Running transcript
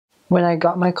When I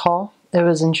got my call, it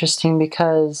was interesting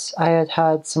because I had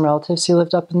had some relatives who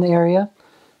lived up in the area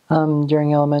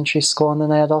during elementary school, and then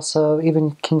I had also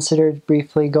even considered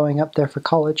briefly going up there for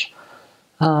college.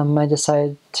 I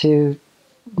decided to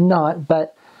not,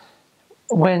 but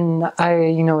when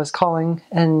I, was calling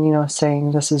and,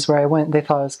 saying this is where I went, they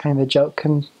thought it was kind of a joke,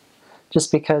 and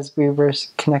just because we were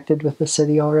connected with the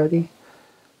city already.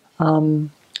 I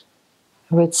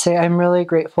would say I'm really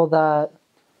grateful that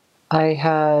I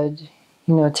had,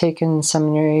 taken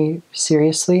seminary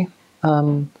seriously.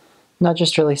 Not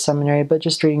just really seminary, but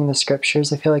just reading the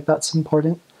scriptures. I feel like that's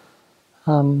important.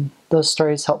 Those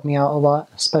stories helped me out a lot,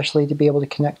 especially to be able to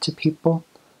connect to people.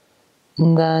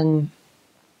 And then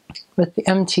with the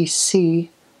MTC,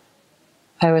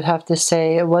 I would have to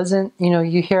say it wasn't,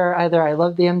 you hear either I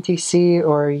love the MTC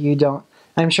or you don't.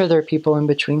 I'm sure there are people in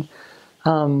between.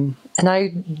 And I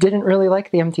didn't really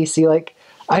like the MTC.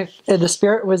 The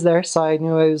spirit was there, so I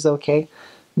knew I was okay.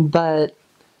 But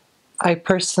I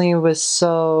personally was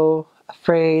so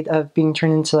afraid of being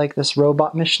turned into this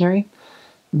robot missionary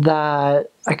that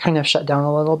I kind of shut down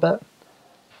a little bit.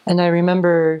 And I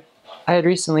remember I had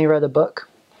recently read a book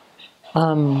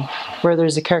where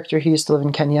there's a character who used to live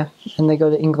in Kenya, and they go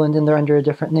to England and they're under a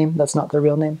different name. That's not their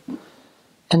real name.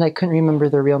 And I couldn't remember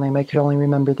their real name. I could only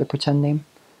remember their pretend name.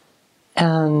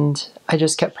 And I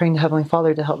just kept praying to Heavenly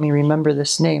Father to help me remember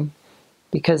this name,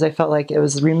 because I felt like it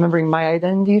was remembering my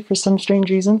identity for some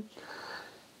strange reason.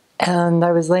 And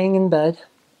I was laying in bed,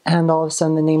 and all of a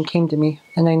sudden the name came to me,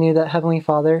 and I knew that Heavenly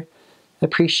Father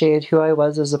appreciated who I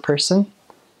was as a person,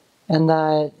 and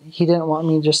that He didn't want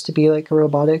me just to be like a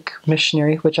robotic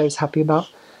missionary, which I was happy about,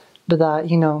 but that,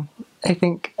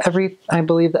 I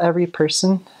believe that every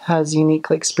person has unique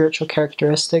spiritual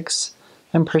characteristics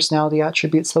and personality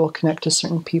attributes that will connect to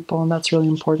certain people, and that's really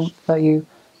important, that you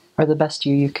are the best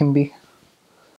you can be.